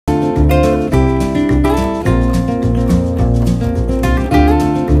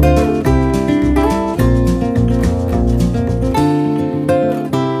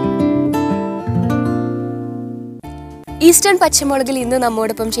Eastern പച്ചമുളകിൽ ഇന്ന്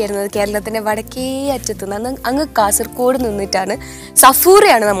നമ്മോടൊപ്പം ചേരുന്നത് കേരളത്തിന്റെ വടക്കേ അറ്റത്ത് നിന്ന് അങ്ങ് കാസർഗോഡ് നിന്നിട്ടാണ്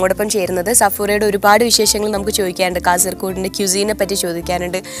സഫൂറയാണ് നമ്മോടൊപ്പം ചേരുന്നത്. സഫൂറയുടെ ഒരുപാട് വിശേഷങ്ങൾ നമുക്ക് ചോദിക്കാനുണ്ട്. കാസർഗോഡിന്റെ ക്യൂസീനെ പറ്റി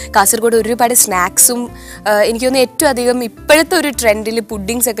ചോദിക്കാനുണ്ട്. കാസർഗോഡ് ഒരുപാട് സ്നാക്സും എനിക്ക് തോന്നുന്നു ഏറ്റവും അധികം ഇപ്പോഴത്തെ ഒരു ട്രെൻഡിൽ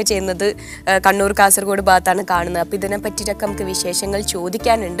പുഡിങ്സ് ഒക്കെ ചെയ്യുന്നത് കണ്ണൂർ കാസർഗോഡ് ഭാഗത്താണ് കാണുന്നത്. അപ്പോൾ ഇതിനെ പറ്റിയിട്ടൊക്കെ നമുക്ക് വിശേഷങ്ങൾ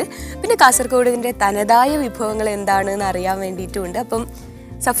ചോദിക്കാനുണ്ട്. പിന്നെ കാസർഗോഡിന്റെ തനതായ വിഭവങ്ങൾ എന്താണെന്ന് അറിയാൻ വേണ്ടിയിട്ടുമുണ്ട്. അപ്പം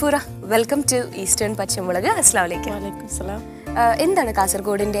സഫൂറ, വെൽക്കം ടു ഈസ്റ്റേൺ പച്ചമുളക്. അസ്സലാമു അലൈക്കും. വലൈക്കും സലാം. എന്താണ്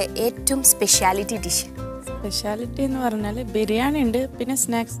കാസർഗോഡിന്റെ ഏറ്റവും സ്പെഷ്യാലിറ്റി ഡിഷ്? സ്പെഷ്യാലിറ്റി എന്ന് പറഞ്ഞാൽ ബിരിയാണി ഉണ്ട്, പിന്നെ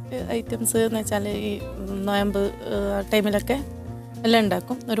സ്നാക്സ് ഐറ്റംസ് എന്ന് വെച്ചാൽ ഈ നോയമ്പ് ടൈമിലൊക്കെ എല്ലാം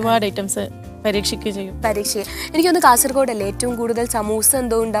ഉണ്ടാക്കും. ഒരുപാട് ഐറ്റംസ് പരീക്ഷിക്കുകയും ചെയ്യും. എനിക്കൊന്ന് കാസർഗോഡല്ലേ ഏറ്റവും കൂടുതൽ സമൂസ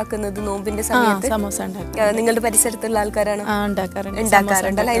എന്തോ ഉണ്ടാക്കുന്നത് നോമ്പിന്റെ സമയത്ത്? സമൂസ ഉണ്ടാക്കും. നിങ്ങളുടെ പരിസരത്തുള്ള ആൾക്കാരാണ്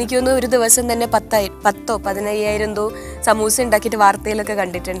ഉണ്ടാക്കാറുണ്ടല്ലോ. എനിക്കൊന്ന് ഒരു ദിവസം തന്നെ 10,000-15,000 എന്തോ സമൂസ ഉണ്ടാക്കിയിട്ട് വാർത്തയിലൊക്കെ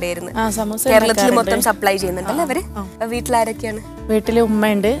കണ്ടിട്ടുണ്ടായിരുന്നു. കേരളത്തിൽ മൊത്തം സപ്ലൈ ചെയ്യുന്നുണ്ടല്ലോ അവര്. വീട്ടിലാരൊക്കെയാണ്? വീട്ടില്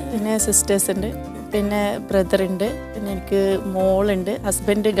ഉമ്മയുണ്ട്, പിന്നെ സിസ്റ്റേഴ്സ് ഉണ്ട്, പിന്നെ ബ്രദർ ഉണ്ട്, പിന്നെ എനിക്ക് മോളുണ്ട്.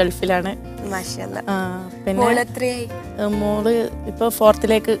 ഹസ്ബൻഡ് ഗൾഫിലാണ്. പിന്നെ മോള് ഇപ്പൊ 4th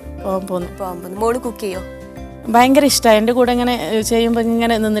പോകാൻ പോകുന്നു. മോള് കുക്ക് ചെയ്യോ? ഭയങ്കര ഇഷ്ടമാണ്. എൻ്റെ കൂടെ ഇങ്ങനെ ചെയ്യുമ്പോൾ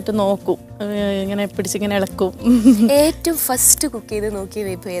ഇങ്ങനെ നിന്നിട്ട് നോക്കും, ഇങ്ങനെ പിടിച്ചിങ്ങനെ ഇളക്കും. ഏറ്റവും ഫസ്റ്റ് കുക്ക് ചെയ്ത് നോക്കിയ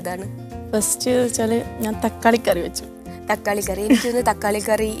വിഭവം ഏതാണ്? ഫസ്റ്റ് വെച്ചാൽ ഞാൻ തക്കാളിക്കറി വെച്ചു. തക്കാളിക്കറി എനിക്കൊന്ന്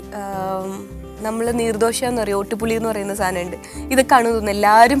തക്കാളിക്കറി നമ്മൾ നീർദോശ എന്ന് പറയും, ഒട്ടുപുളി എന്ന് പറയുന്ന സാധനമുണ്ട്. ഇതൊക്കെയാണ് തോന്നുന്നത്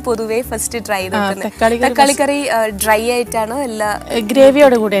എല്ലാവരും പൊതുവേ ഫസ്റ്റ് ട്രൈ ചെയ്ത്. തക്കാളിക്കറി ഡ്രൈ ആയിട്ടാണോ അല്ല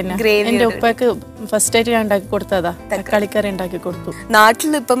ഗ്രേവിയോട് കൂടെ തന്നെ? എൻ്റെ ഉപ്പക്ക് ഫസ്റ്റ് ആയിട്ട് ഞാൻ ഉണ്ടാക്കി കൊടുത്തതാ, തക്കാളിക്കറി ഉണ്ടാക്കി കൊടുത്തു.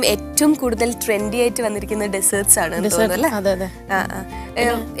 നാട്ടിൽ ഇപ്പം ഏറ്റവും കൂടുതൽ ട്രെൻഡി ആയിട്ട് വന്നിരിക്കുന്ന ഡെസേർട്സ് ആണ്.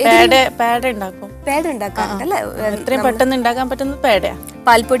 പേട ഉണ്ടാക്കും. പേട ഉണ്ടാക്കാറുണ്ടല്ലേ? എത്രയും പെട്ടെന്ന് ഉണ്ടാക്കാൻ പറ്റുന്നത് പേടയാ.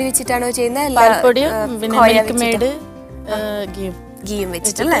 പാൽപ്പൊടി വെച്ചിട്ടാണോ ചെയ്യുന്നത്? പാൽപ്പൊടിയും പിന്നെ മിൽക്ക് മെയ്ഡ് ഗീയും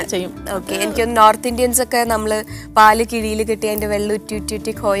വെച്ചിട്ടല്ലേ ചെയ്യും. ഓക്കെ. എനിക്ക് നോർത്ത് ഇന്ത്യൻസ് ഒക്കെ നമ്മള് പാല് കിഴിയിൽ കിട്ടി അതിന്റെ വെള്ളം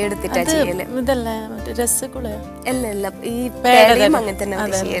ഉറ്റി കോയ എടുത്തിട്ടാ ചെയ്യല്. അല്ല ഈ പേടയും അങ്ങനെ തന്നെ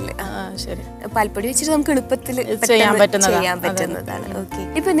ചെയ്യല്. പാൽപ്പൊടി വെച്ചിട്ട് നമുക്ക് എളുപ്പത്തിൽ ചെയ്യാൻ പറ്റുന്നതാണ്. ഓക്കെ.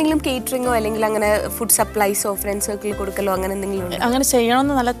 ഇപ്പൊ എന്തെങ്കിലും കേറ്ററിംഗോ അല്ലെങ്കിൽ അങ്ങനെ ഫുഡ് സപ്ലൈസോ ഫ്രണ്ട് സർക്കിൾ കൊടുക്കലോ അങ്ങനെ എന്തെങ്കിലും ഉണ്ടോ? അങ്ങനെ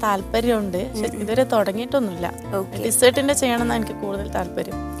ചെയ്യണമെന്ന് നല്ല താല്പര്യമുണ്ട്, ഇതുവരെ തുടങ്ങിയിട്ടൊന്നുമില്ല. ഡിസേർട്ടിന്റെ ചെയ്യണമെന്ന് എനിക്ക് കൂടുതൽ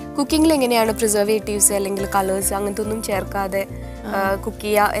താല്പര്യം. കുക്കിങ്ങിൽ എങ്ങനെയാണ് പ്രിസർവേറ്റീവ്സ് അല്ലെങ്കിൽ കളേഴ്സ് അങ്ങനത്തെ ഒന്നും ചേർക്കാതെ കുക്ക്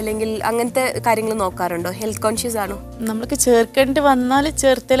ചെയ്യുക അല്ലെങ്കിൽ അങ്ങനത്തെ കാര്യങ്ങൾ നോക്കാറുണ്ടോ? ഹെൽത്ത് കോൺഷ്യസ് ആണോ? നമ്മൾക്ക് ചേർക്കേണ്ടി വന്നാൽ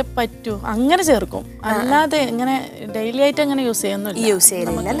ചേർത്തേ പറ്റൂ, അങ്ങനെ ചേർക്കും. അല്ലാതെ ഇങ്ങനെ ഡെയിലി ആയിട്ട് അങ്ങനെ യൂസ്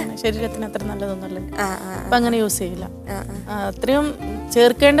ചെയ്യുന്നില്ല. ശരീരത്തിന് അത്ര നല്ലതൊന്നുമല്ല, അപ്പൊ അങ്ങനെ യൂസ് ചെയ്യില്ല. അത്രയും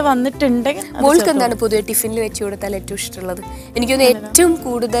ചേർക്കേണ്ടി വന്നിട്ടുണ്ടെങ്കിൽ. മോൾക്ക് എന്താണ് പൊതുവെ ടിഫിനിൽ വെച്ച് കൊടുത്താൽ ഏറ്റവും ഇഷ്ടമുള്ളത്? എനിക്കൊന്ന് ഏറ്റവും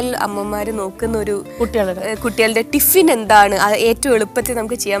കൂടുതൽ അമ്മമാര് നോക്കുന്ന ഒരു കുട്ടികളുടെ ടിഫിൻ എന്താണ്, ഏറ്റവും എളുപ്പത്തിൽ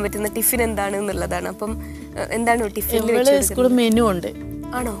നമുക്ക് ചെയ്യാൻ പറ്റുന്ന ടിഫിൻ എന്താണ് എന്നുള്ളതാണ്. അപ്പം എന്താണ് ടിഫിനിൽ? സ്കൂളിൽ മെനു ഉണ്ട്.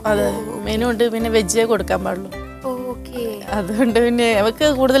 ആണോ? അതെ, മെനു ഉണ്ട്. പിന്നെ വെജേ കൊടുക്കാൻ പാടുള്ളൂ. അതുകൊണ്ട് പിന്നെ അവർക്ക്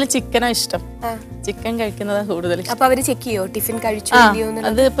കൂടുതൽ ചിക്കനാ ഇഷ്ടം. ചിക്കൻ കഴിക്കുന്നതാ കൂടുതൽ. അപ്പൊ അവര് ചെക്ക് ചെയ്യോ ടിഫിൻ കഴിച്ചു?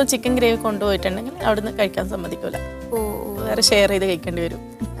 അത് ഇപ്പൊ ചിക്കൻ ഗ്രേവി കൊണ്ടുപോയിട്ടുണ്ടെങ്കിൽ അവിടുന്ന് കഴിക്കാൻ സമ്മതിക്കൂല, വേറെ ഷെയർ ചെയ്ത് കഴിക്കേണ്ടി വരും.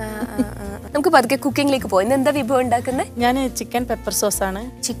 നമുക്ക് പതുക്കെ കുക്കിംഗിലേക്ക് പോയി. എന്താ വിഭവം ഉണ്ടാക്കുന്നത്? ഞാൻ ചിക്കൻ പെപ്പർ സോസ് ആണ്.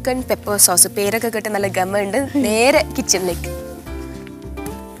 ചിക്കൻ പെപ്പർ സോസ് പേരൊക്കെ കേട്ട് നല്ല ഗമയുണ്ട്. നേരെ കിച്ചണിലേക്ക്.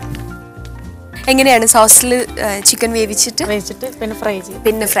 എങ്ങനെയാണ് സോസിൽ ചിക്കൻ വേവിച്ചിട്ട് പിന്നെ ഫ്രൈ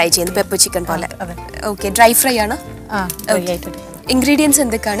ചെയ്യുന്നത് പെപ്പർ ചിക്കൻ പോലെ? ഓക്കെ. ഡ്രൈ ഫ്രൈ ആണോ? ഇൻഗ്രീഡിയൻസ്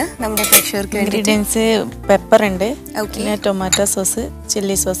എന്തൊക്കെയാണ് നമ്മുടെ പ്രേക്ഷകർക്ക്? ഇൻഗ്രീഡിയൻസ് പെപ്പർ ഉണ്ട്, പിന്നെ tomato sauce,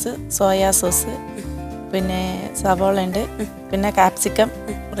 chilli sauce, soya sauce, പിന്നെ സവോള ഉണ്ട്, പിന്നെ കാപ്സിക്കം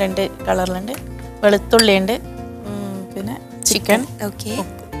 2 കളറിലുണ്ട്, വെളുത്തുള്ളി ഉണ്ട്, പിന്നെ chicken. Okay.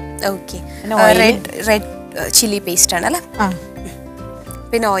 Red chilli paste ആണ് അല്ലേ?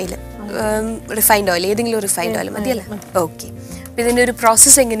 പിന്നെ ഓയിൽ, റിഫൈൻഡ് ഓയിൽ, ഏതെങ്കിലും റിഫൈൻഡ് ഓയിൽ മതിയല്ലേ? ഓക്കെ. അപ്പം ഇതിൻ്റെ ഒരു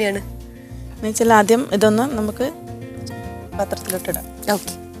പ്രോസസ്സ് എങ്ങനെയാണ് എന്ന് വെച്ചാൽ ആദ്യം ഇതൊന്ന് നമുക്ക് പാത്രത്തിലിട്ടിടാം.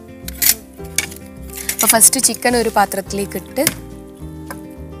 ഓക്കെ. അപ്പോൾ ഫസ്റ്റ് ചിക്കൻ ഒരു പാത്രത്തിലേക്ക് ഇട്ട്.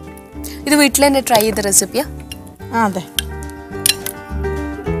 ഇത് വീട്ടിൽ തന്നെ ട്രൈ ചെയ്ത റെസിപ്പിയാ? അതെ.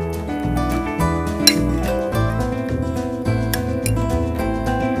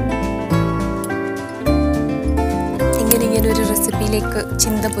 ഇങ്ങനെ ഒരു റെസിപ്പിയിലേക്ക്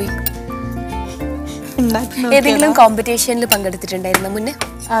ചിന്ത പോയി. ഏതെങ്കിലും കോമ്പറ്റീഷനിൽ പങ്കെടുത്തിട്ടുണ്ടായിരുന്നോ മുന്നേ?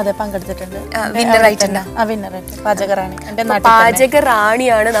 അതെ, പങ്കെടുത്തിട്ടുണ്ട്.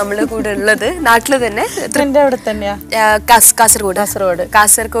 പാചകറാണിയാണ് നമ്മള് കൂടെ ഉള്ളത്. നാട്ടില് തന്നെ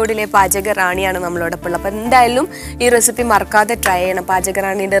കാസർഗോഡിലെ പാചകറാണിയാണ് നമ്മളോടൊപ്പം ഉള്ളത്. അപ്പൊ എന്തായാലും ഈ റെസിപ്പി മറക്കാതെ ട്രൈ ചെയ്യണം.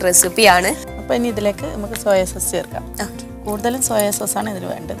 പാചകറാണിയുടെ റെസിപ്പിയാണ്. അപ്പൊ ഇനി ഇതിലേക്ക് നമുക്ക് സോയാ സോസ് ചേർക്കാം. കൂടുതലും സോയാ സോസ് ആണ് ഇതിൽ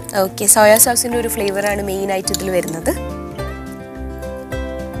വേണ്ടത്. ഓക്കെ. സോയാ സോസിന്റെ ഒരു ഫ്ലേവറാണ് മെയിൻ ആയിട്ട് ഇതിൽ വരുന്നത്.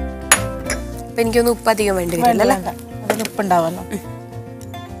 അപ്പൊ എനിക്കൊന്ന് ഉപ്പ് അധികം വേണ്ടി വരില്ല. അതിൽ ഉപ്പുണ്ടാവല്ലോ.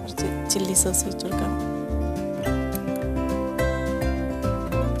 കുറച്ച് ചില്ലി സോസ് വെച്ച് കൊടുക്കണം.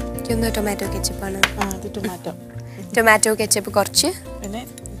 എനിക്കൊന്ന് ടൊമാറ്റോ കെച്ചപ്പാണ്. അത് ടൊമാറ്റോ. ടൊമാറ്റോ കെച്ചപ്പ് കുറച്ച്, പിന്നെ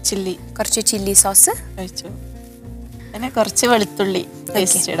ചില്ലി, കുറച്ച് ചില്ലി സോസ് കഴിച്ചു. പിന്നെ കുറച്ച് വെളുത്തുള്ളി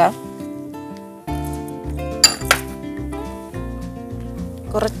പേസ്റ്റ് ഇടാം.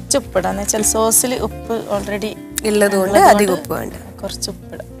 കുറച്ച് ഉപ്പിടാം. എന്ന് വെച്ചാൽ സോസിൽ ഉപ്പ് ഓൾറെഡി ഉള്ളതുകൊണ്ട് അധികം ഉപ്പ് വേണ്ട. കുറച്ച്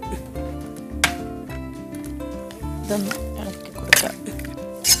ഉപ്പിടാം. ഇതൊന്ന് ഇളക്കി കൊടുക്കാം.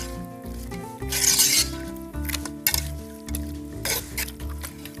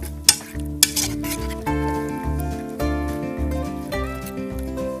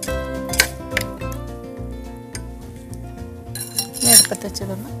 അടുപ്പത്ത്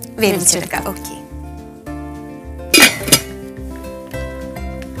വെച്ചതൊന്ന് വേവിച്ചെടുക്കാം. ഓക്കെ.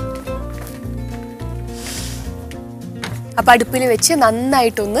 അപ്പൊ അടുപ്പിൽ വെച്ച്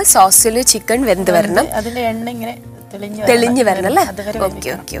നന്നായിട്ടൊന്ന് സോസിൽ ചിക്കൻ വെന്ത് വരണം. അതിന്റെ എണ്ണ ഇങ്ങനെ തെളിഞ്ഞു വരണം അല്ലേ? Okay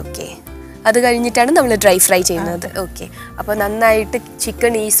okay okay. അത് കഴിഞ്ഞിട്ടാണ് നമ്മൾ ഡ്രൈ ഫ്രൈ ചെയ്യുന്നത്. ഓക്കെ. അപ്പോൾ നന്നായിട്ട്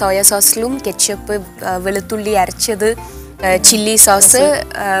ചിക്കൻ ഈ സോയ സോസിലും കെച്ചപ്പ്, വെളുത്തുള്ളി അരച്ചത്, ചില്ലി സോസ്,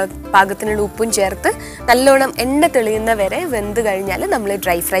 പാകത്തിനുള്ള ഉപ്പും ചേർത്ത് നല്ലോണം എണ്ണ തെളിയുന്ന വരെ വെന്ത് കഴിഞ്ഞാൽ നമ്മൾ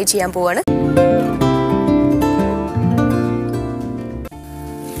ഡ്രൈ ഫ്രൈ ചെയ്യാൻ പോവാണ്.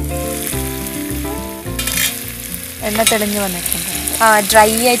 എണ്ണ തെളിഞ്ഞു വന്നിട്ടുണ്ട്.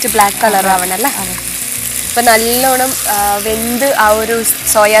 ഡ്രൈ ആയിട്ട് ബ്ലാക്ക് കളർ ആവണല്ലേ? അപ്പം നല്ലോണം വെന്ത് ആ ഒരു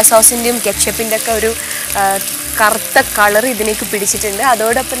സോയാ സോസിൻ്റെയും കെച്ചപ്പിൻ്റെ ഒക്കെ ഒരു കറുത്ത കളർ ഇതിലേക്ക് പിടിച്ചിട്ടുണ്ട്.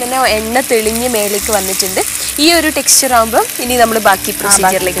 അതോടൊപ്പം തന്നെ എണ്ണ തെളിഞ്ഞ് മേലേക്ക് വന്നിട്ടുണ്ട്. ഈ ഒരു ടെക്സ്ചർ ആകുമ്പോൾ ഇനി നമ്മൾ ബാക്കി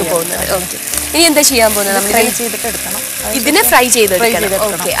പ്രൊസീജിയറിലേക്ക് പോകുന്നത്. ഓക്കെ. ഇനി എന്താ ചെയ്യാൻ പോകുന്നത്? നമ്മൾ ഫ്രൈ ചെയ്തിട്ട് എടുക്കണം. ഇതിനെ ഫ്രൈ ചെയ്തെടുക്കണം.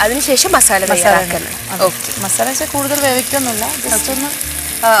 ഓക്കെ. അതിനുശേഷം മസാല തയ്യാറാക്കണം. ഓക്കെ. മസാല വെച്ചാൽ കൂടുതൽ വേവിക്കൊന്നുമില്ല. ജസ്റ്റ് ഒന്ന്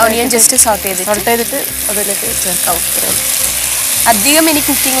ഓണിയൻ ജസ്റ്റ് സോട്ട് ചെയ്തിട്ട് അതിലേക്ക് ചേർക്കാം. ഓക്കെ. അധികം ഇനി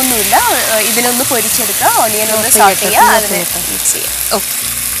കുക്കിംഗ് ഒന്നുമില്ല. ഇതിനൊന്ന് പൊരിച്ചെടുക്കുക, ഓണിയൻ ഒന്ന് സോട്ട് ചെയ്യുക, അതിനെ മിക്സ് ചെയ്യുക. ഓക്കെ.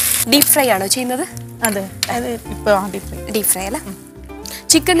 ഡീപ് ഫ്രൈ ആണോ ചെയ്യുന്നത്? അതെ, അത് ഇപ്പോൾ ഡീപ് ഫ്രൈ അല്ല.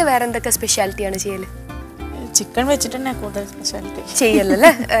 ചിക്കനിൽ വേറെ എന്തൊക്കെ സ്പെഷ്യാലിറ്റിയാണ് ചെയ്യല്? ചിക്കൻ വെച്ചിട്ട് തന്നെ കൂടുതൽ സ്പെഷ്യാലിറ്റി ചെയ്യല്ലേ?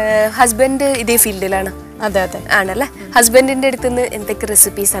 ഹസ്ബൻഡ് ഇതേ ഫീൽഡിലാണ്? അതെ അതെ ആണല്ലേ. ഹസ്ബൻഡിന്റെ അടുത്ത് നിന്ന് എന്തൊക്കെ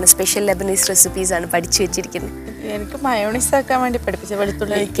റെസിപ്പീസ് ആണ്, സ്പെഷ്യൽ ലെബനീസ് റെസിപ്പീസ് ആണ് പഠിച്ചു വെച്ചിരിക്കുന്നത്? എനിക്ക് മയോണീസ് ആക്കാൻ വേണ്ടി പഠിപ്പിച്ച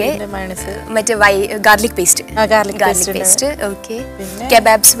വെളുത്തുള്ളി മയോണീസ്, മറ്റേ garlic paste. Garlic paste. Okay.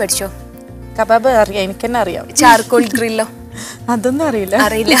 കെബാബ്സ് പഠിച്ചോ? കബാബ് അറിയാം, എനിക്ക് തന്നെ അറിയാം. ചാർക്കോൾ ഗ്രില്ലോ? അതൊന്നും അറിയില്ല.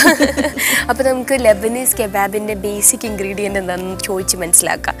 അപ്പൊ നമുക്ക് ലെബനീസ് കെബാബിന്റെ ബേസിക് ഇൻഗ്രീഡിയന്റ് എന്താണെന്ന് ചോദിച്ച്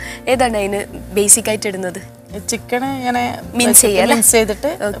മനസ്സിലാക്കാം. ഏതാണ് അതിന് ബേസിക് ആയിട്ട് ഇടുന്നത്? ചിക്കൻ ഇങ്ങനെ മിക്സ് ചെയ്തിട്ട്,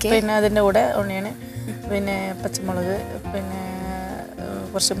 പിന്നെ അതിൻ്റെ കൂടെ ഓണിയന്, പിന്നെ പച്ചമുളക്, പിന്നെ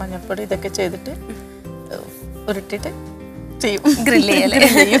കുറച്ച് മഞ്ഞൾപ്പൊടി, ഇതൊക്കെ ചെയ്തിട്ട് ഉരുട്ടിട്ട് ഗ്രില്ല്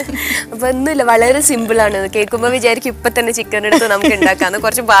ചെയ്യല്ലേ? അപ്പൊ ഒന്നുമില്ല, വളരെ സിമ്പിൾ ആണ്. കേൾക്കുമ്പോ വിചാരിക്കും ഇപ്പൊ തന്നെ ചിക്കൻ എടുത്ത് നമുക്ക് ഉണ്ടാക്കാന്ന്.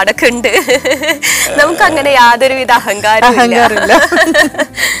 കുറച്ച് പാടൊക്കെ ഉണ്ട്. നമുക്ക് അങ്ങനെ യാതൊരുവിധ അഹങ്കാരമില്ല.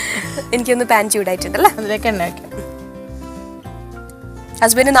 എനിക്കൊന്ന് പാൻ ചൂടായിട്ടുണ്ടല്ലോ, അതിലേക്ക് എണ്ണ വെക്കാം.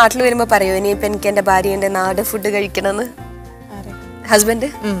 ഹസ്ബൻഡ് നാട്ടിൽ വരുമ്പോ പറയോ ഇനിയിപ്പൊ എനിക്ക് എന്റെ ഭാര്യന്റെ നാടൻ ഫുഡ് കഴിക്കണമെന്ന്? ഹസ്ബൻഡ്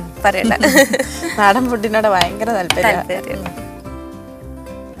പറയണ്ട. നാടൻ ഫുഡിനോട് ഭയങ്കര താല്പര്യം.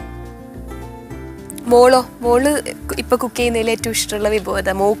 മോള് ഇപ്പൊ കുക്ക് ചെയ്യുന്നതിൽ ഏറ്റവും ഇഷ്ടമുള്ള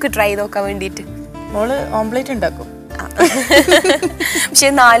വിഭവം മോക്ക് ട്രൈ നോക്കാൻ വേണ്ടിട്ട്? മോള് ഓംലെറ്റ് ഉണ്ടാക്കും. പക്ഷെ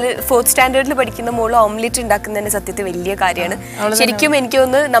 4th സ്റ്റാൻഡേർഡിൽ പഠിക്കുന്ന മോള് ഓംലെറ്റ് ഉണ്ടാക്കുന്നതിന് സത്യത്തിൽ വലിയ കാര്യമാണ്. ശരിക്കും എനിക്ക്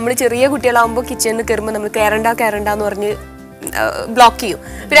തോന്നുന്നു നമ്മൾ ചെറിയ കുട്ടികളാകുമ്പോൾ കിച്ചണിൽ കയറുമ്പോൾ നമ്മൾ കയറണ്ടെന്ന് പറഞ്ഞ് ബ്ലോക്ക് ചെയ്യും.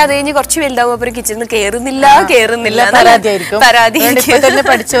 പിന്നെ അത് കഴിഞ്ഞ് കുറച്ച് വലുതാവുമ്പോൾ കിച്ചണിൽ കയറുന്നില്ല പരാതി.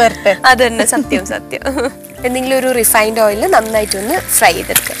 അത് തന്നെ, സത്യം. എന്തെങ്കിലും ഒരു റിഫൈൻഡ് ഓയിൽ നന്നായിട്ടൊന്ന് ഫ്രൈ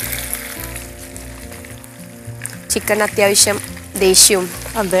ചെയ്തെടുക്കുക. ചിക്കൻ അത്യാവശ്യം ദേഷ്യവും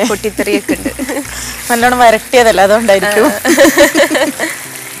പൊട്ടിത്തെറിയൊക്കെ ഉണ്ട്. നല്ലോണം വരട്ടിയതല്ല, അതുകൊണ്ടായിരിക്കും.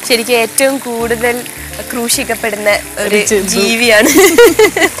 ശരിക്കും ഏറ്റവും കൂടുതൽ ക്രൂശിക്കപ്പെടുന്ന ഒരു ജീവിയാണ്.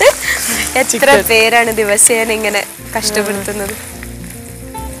 എത്ര പേരാണ് ദിവസേന ഇങ്ങനെ കഷ്ടപ്പെടുത്തുന്നത്.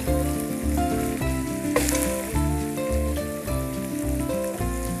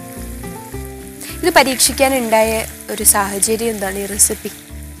 ഇത് പരീക്ഷിക്കാനുണ്ടായ ഒരു സാഹചര്യം എന്താണ്? ഈ റെസിപ്പി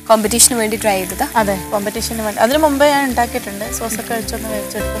കോമ്പറ്റീഷന് വേണ്ടി ട്രൈ ചെയ്തതാ? അതെ, കോമ്പറ്റീഷന് വേണ്ടി. അതിന് മുമ്പേ ഞാൻ ഉണ്ടാക്കിയിട്ടുണ്ട്. സോസൊക്കെ വെച്ചൊന്ന്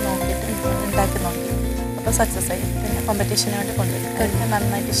വെച്ചെടുത്ത് നോക്കിയിട്ട് ഉണ്ടാക്കി നോക്കി. അപ്പോൾ സക്സസ് ആയി. പിന്നെ കോമ്പറ്റീഷന് വേണ്ടി കൊണ്ടുപോയി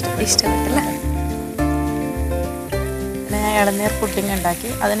നന്നായിട്ട് ഇഷ്ടപ്പെട്ടല്ലേ? പിന്നെ ഞാൻ ഇളനീർ പുഡിങ് ഉണ്ടാക്കി.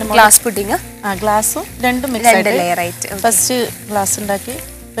 അതിന് ഗ്ലാസ് പുഡിങ്, ഗ്ലാസും രണ്ടും മിക്സ് ആയിട്ട് ഫസ്റ്റ് ഗ്ലാസ് ഉണ്ടാക്കി,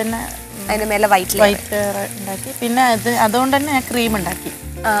 പിന്നെ അതിന് മേലെ വൈറ്റ് ലെയർ ഉണ്ടാക്കി. പിന്നെ അതുകൊണ്ട് തന്നെ ഞാൻ ക്രീം ഉണ്ടാക്കി.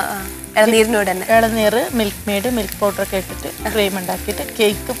 ഇളനീർ, മിൽക്ക് മെയ്ഡ്, മിൽക്ക് പൗഡർ ഒക്കെ ഇട്ടിട്ട് ക്രീം ഉണ്ടാക്കിയിട്ട്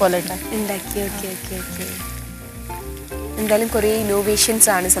കേക്ക് പോലെ ഉണ്ടാക്കി. എന്തായാലും കുറേ ഇന്നോവേഷൻസ്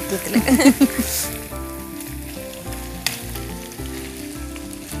ആണ് സത്യത്തിൽ.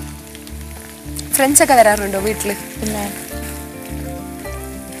 ഫ്രണ്ട്സ് ഒക്കെ വരാറുണ്ടോ വീട്ടില്? പിന്നെ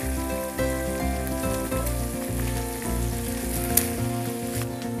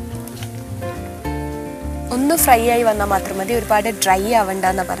ഒന്ന് ഫ്രൈ ആയി വന്നാൽ മാത്രം മതി, ഒരുപാട് ഡ്രൈ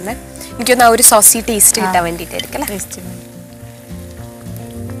ആവണ്ടെന്നാണ് പറഞ്ഞത്. എനിക്കൊന്ന് ആ ഒരു സോസി ടേസ്റ്റ് കിട്ടാൻ വേണ്ടിയിട്ടായിരിക്കും അല്ലേ?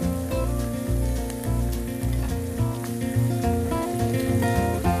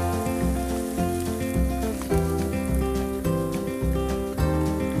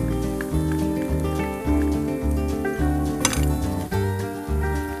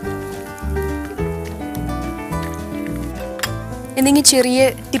 എന്തെങ്കിലും ചെറിയ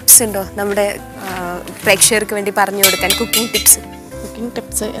ടിപ്സ് ഉണ്ടോ നമ്മുടെ പ്രേക്ഷകർക്ക് വേണ്ടി പറഞ്ഞു കൊടുക്കാൻ? കുക്കിംഗ്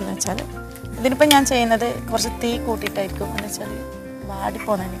ടിപ്സ് എന്ന് വെച്ചാൽ ഇതിനിപ്പോൾ ഞാൻ ചെയ്യുന്നത് കുറച്ച് തീ കൂട്ടിയിട്ടായിരിക്കും. എന്ന് വെച്ചാൽ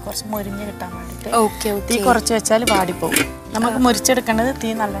വാടിപ്പോകുന്നതിന് കുറച്ച് മുരിഞ്ഞ് കിട്ടാൻ വേണ്ടിയിട്ട് തീ കുറച്ച് വെച്ചാൽ വാടിപ്പോകും. നമുക്ക് മുരിച്ചെടുക്കേണ്ടത് തീ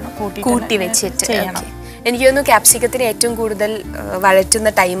നല്ലോണം കൂട്ടി വെച്ചിട്ട് ചെയ്യണം. എനിക്ക് തോന്നുന്നു ക്യാപ്സിക്കത്തിന് ഏറ്റവും കൂടുതൽ വഴറ്റുന്ന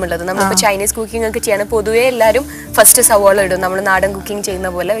ടൈം ഉള്ളത്. നമ്മളിപ്പോൾ ചൈനീസ് കുക്കിംഗ് ഒക്കെ ചെയ്യണം, പൊതുവേ എല്ലാവരും ഫസ്റ്റ് സവോള ഇടും നമ്മൾ നാടൻ കുക്കിംഗ് ചെയ്യുന്ന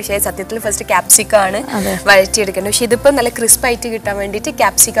പോലെ. പക്ഷേ സത്യത്തിൽ ഫസ്റ്റ് ക്യാപ്സിക്കാണ് വഴറ്റിയെടുക്കേണ്ടത്. പക്ഷെ ഇതിപ്പോൾ നല്ല ക്രിസ്പായിട്ട് കിട്ടാൻ വേണ്ടിയിട്ട്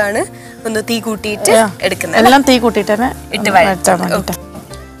ക്യാപ്സിക്കാണ് ഒന്ന് തീ കൂട്ടിയിട്ട് എടുക്കുന്നത്. എല്ലാം തീ കൂട്ടിയിട്ട് തന്നെ ഇട്ട് വഴറ്റാൻ വേണ്ടിയിട്ട്.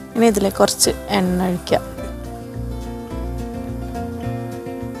 ഇനി ഇതിലേക്ക് കുറച്ച് എണ്ണ ഒഴിക്കാം.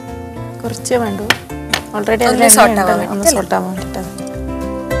 കുറച്ചേ വേണ്ടൂ, ഓൾറെഡി ഒന്ന് സോട്ടാവാൻ വേണ്ടിയിട്ടാണ്.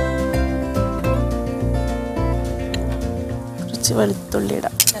 വെളുത്തുള്ളി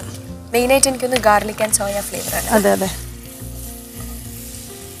ഇടാം. മെയിനായിട്ട് എനിക്കൊന്ന് ഗാർലിക് ആൻഡ് സോയ ഫ്ലേവർ ആണ്. അതെ.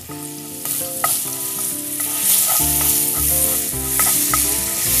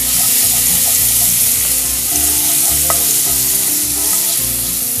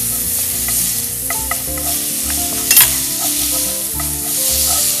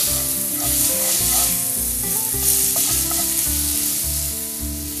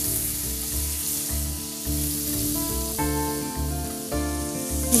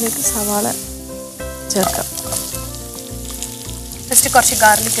 ഇതിലേക്ക് സവാള ചേർക്കാം. ഫസ്റ്റ് കുറച്ച്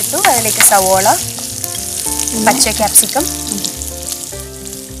ഗാർലിക് ഇട്ടു, അതിലേക്ക് സവോള, പച്ച ക്യാപ്സിക്കം,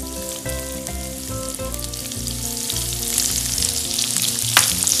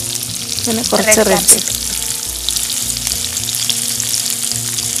 പിന്നെ കുറച്ച് റെഡ്.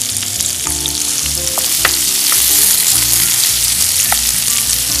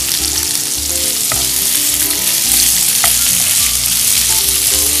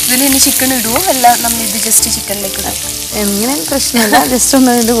 ഇതിൽ ഇനി ചിക്കൻ ഇടുവോ? അല്ല നമ്മൾ ഇത് ജസ്റ്റ് ചിക്കനിലേക്ക് ഇടാം? എങ്ങനെയും പ്രശ്നമില്ല, ജസ്റ്റ്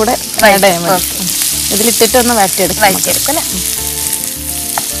ഒന്ന് ഇതിൻ്റെ കൂടെ ആഡ് ചെയ്യാൻ മതി. ഇതിലിട്ടിട്ട് ഒന്ന് വഴറ്റിയെടുക്കും അല്ലേ?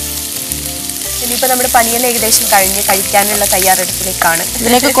 ഇനിയിപ്പോൾ നമ്മുടെ പണിയെല്ലാം ഏകദേശം കഴിഞ്ഞ് കഴിക്കാനുള്ള തയ്യാറെടുപ്പിലേക്കാണ്.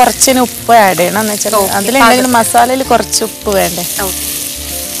 ഇതിലേക്ക് കുറച്ചിന് ഉപ്പ് ആഡ് ചെയ്യണം. എന്ന് വെച്ചാൽ അതിലെന്തെങ്കിലും മസാലയിൽ കുറച്ച് ഉപ്പ് വേണ്ടേ?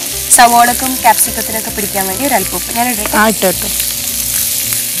 സവോളക്കും ക്യാപ്സിക്കത്തിനൊക്കെ പിടിക്കാൻ വേണ്ടി ഒരു അല്പം ഉപ്പ് ഞാൻ ഇട്ടു.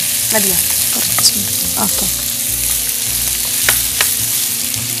 മതിയോ? കുറച്ച്. ഓക്കെ.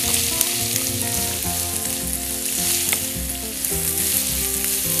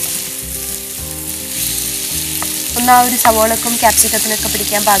 ഒന്ന് ആ ഒരു സവോളക്കും ക്യാപ്സിക്കത്തിനൊക്കെ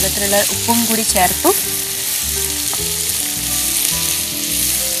പിടിക്കാൻ പാകത്തിനുള്ള ഉപ്പും കൂടി ചേർത്തു.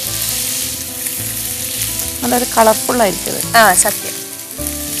 നല്ലൊരു കളർഫുള്ളായിരിക്കും. സത്യം.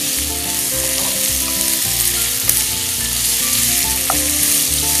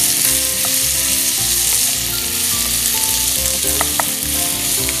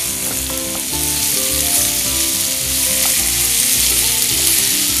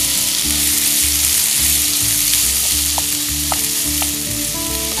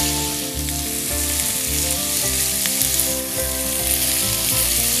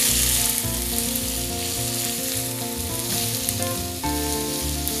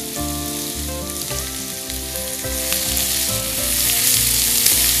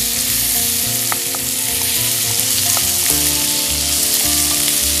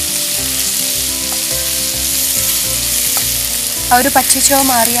 ആ ഒരു പച്ചച്ചോ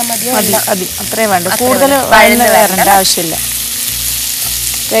മാറിയാൽ മതിയോ? അത്രയും വേണ്ട, കൂടുതൽ വരേണ്ട ആവശ്യമില്ല.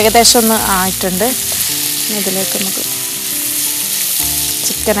 ഏകദേശം ഒന്ന് ആയിട്ടുണ്ട്. ഇതിലേക്ക് നമുക്ക്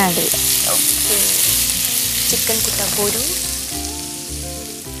ചിക്കൻ ആഡ് ചെയ്യാം. ചിക്കൻ കുട്ടാപ്പോരു,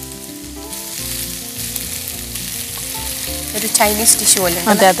 ഒരു ചൈനീസ് ഡിഷ് പോലെ.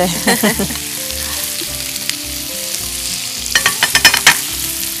 അതെ.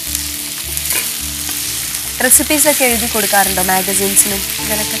 റെസിപ്പീസ് ഒക്കെ എഴുതി കൊടുക്കാറുണ്ടോ മാഗസീൻസിനും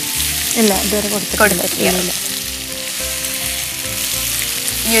ഇതിനൊക്കെ? ഇല്ല, ഇതുവരെ കൊടുത്തിട്ടില്ല.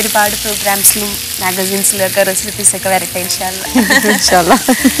 ഇനി ഒരുപാട് പ്രോഗ്രാംസിലും മാഗസീൻസിലും ഒക്കെ റെസിപ്പീസ് ഒക്കെ വരട്ടെ ഇൻഷാ അല്ലാഹ്.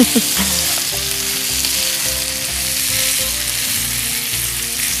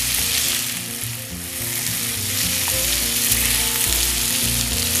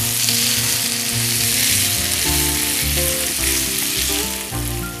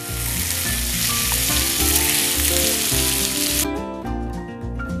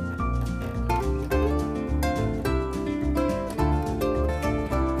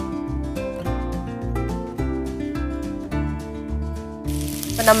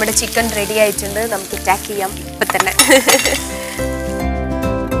 അപ്പം നമ്മുടെ ചിക്കൻ റെഡി ആയിട്ടുണ്ട്. നമുക്ക് അറ്റാക്ക് ചെയ്യാം ഇപ്പം തന്നെ.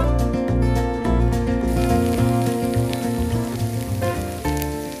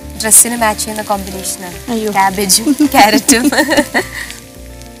 ഡ്രസ്സിന് മാച്ച് ചെയ്യുന്ന കോമ്പിനേഷനാണ് ക്യാബേജും ക്യാരറ്റും.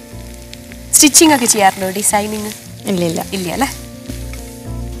 സ്റ്റിച്ചിങ് ഒക്കെ ചെയ്യാറുണ്ടോ? ഡിസൈനിങ്? ഇല്ല അല്ലേ?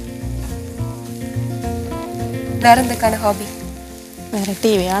 വേറെ എന്തൊക്കെയാണ് ഹോബി? വേറെ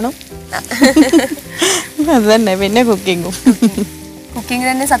ടി വി കാണും, അത് തന്നെ. പിന്നെ കുക്കിങ്ങും. കുക്കിംഗ്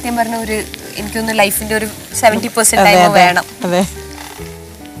തന്നെ സത്യം പറഞ്ഞ ഒരു എനിക്കൊന്ന് ലൈഫിന്റെ ഒരു 70% ടൈം വേണം. അതെ.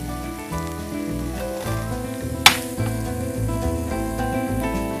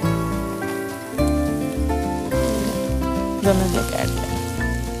 ഇതൊന്നും കേട്ടില്ല.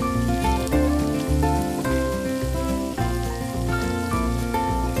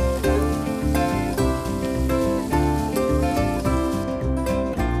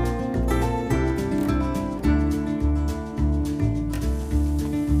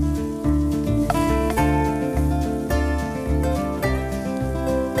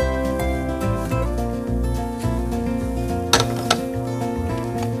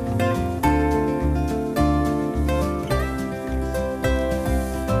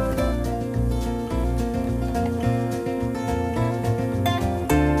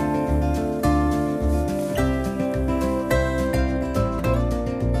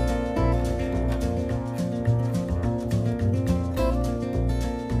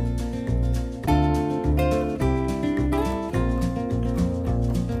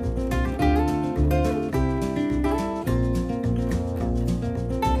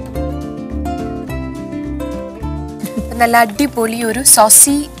 നല്ല അടിപൊളി ഒരു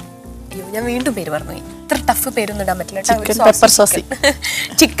സോസി, ഞാൻ വീണ്ടും പേര് പറഞ്ഞു, ഇത്ര ടഫ് പേരൊന്നും ഇടാൻ പറ്റില്ല.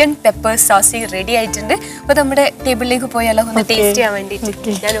 ചിക്കൻ പെപ്പർ സോസി റെഡി ആയിട്ടുണ്ട്. അപ്പോൾ നമ്മുടെ ടേബിളിലേക്ക് പോയാലോ ഒന്ന് ടേസ്റ്റ് ചെയ്യാൻ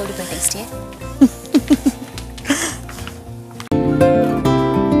വേണ്ടിയിട്ട്? ഞാൻ ഓടിപ്പോയി ടേസ്റ്റ് ചെയ്യാം.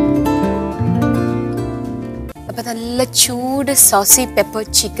 അപ്പോൾ നല്ല ചൂട് സോസി പെപ്പർ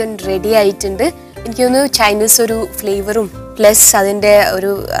ചിക്കൻ റെഡി ആയിട്ടുണ്ട്. എനിക്ക് തോന്നുന്നു ചൈനീസ് ഒരു ഫ്ലേവറും പ്ലസ് അതിൻ്റെ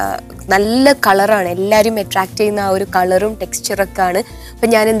ഒരു നല്ല കളറാണ്, എല്ലാവരും അട്രാക്ട് ചെയ്യുന്ന ആ ഒരു കളറും ടെക്സ്ചറൊക്കെ ആണ്. അപ്പം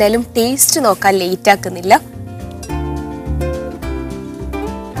ഞാൻ എന്തായാലും ടേസ്റ്റ് നോക്കാൻ ലേറ്റ് ആക്കുന്നില്ല.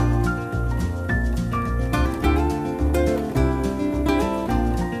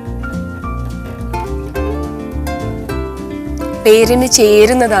 പേരിന്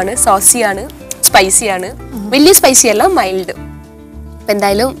ചേരുന്നതാണ്, സോസിയാണ്, സ്പൈസിയാണ്. വലിയ സ്പൈസി അല്ല, മൈൽഡ്. അപ്പം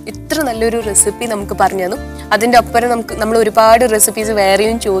എന്തായാലും ഇത്ര നല്ലൊരു റെസിപ്പി നമുക്ക് പറഞ്ഞു തന്നു. അതിൻ്റെ ഒപ്പം നമ്മൾ ഒരുപാട് റെസിപ്പീസ്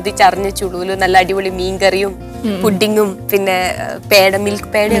വേറെയും ചോദിച്ചറിഞ്ഞ ചുളുവിലും നല്ല അടിപൊളി മീൻകറിയും പുഡിങ്ങും പിന്നെ മിൽക്ക്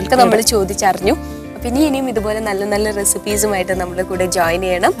പേടയൊക്കെ നമ്മൾ ചോദിച്ചറിഞ്ഞു. പിന്നെ ഇനിയും ഇതുപോലെ നല്ല നല്ല റെസിപ്പീസുമായിട്ട് നമ്മുടെ കൂടെ ജോയിൻ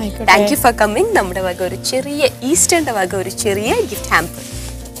ചെയ്യണം. Thank you for coming. നമ്മുടെ വക ഒരു ചെറിയ ഈസ്റ്ററിന്റെ വക ഒരു ചെറിയ ഗിഫ്റ്റ് ഹാമ്പർ.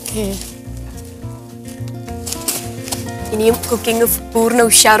 ഇനിയും കുക്കിംഗ് പൂർണ്ണ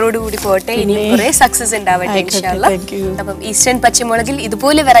ഉഷാറോടുകൂടി പോട്ടെ. ഇനിയും കുറെ സക്സസ് ഉണ്ടാവട്ടെ ഇൻഷാല്ലാ. അപ്പം ഈസ്റ്റേൺ പച്ചമുളകിൽ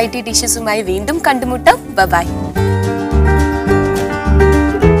ഇതുപോലെ വെറൈറ്റി ഡിഷസുമായി വീണ്ടും കണ്ടുമുട്ടാം. ബൈ.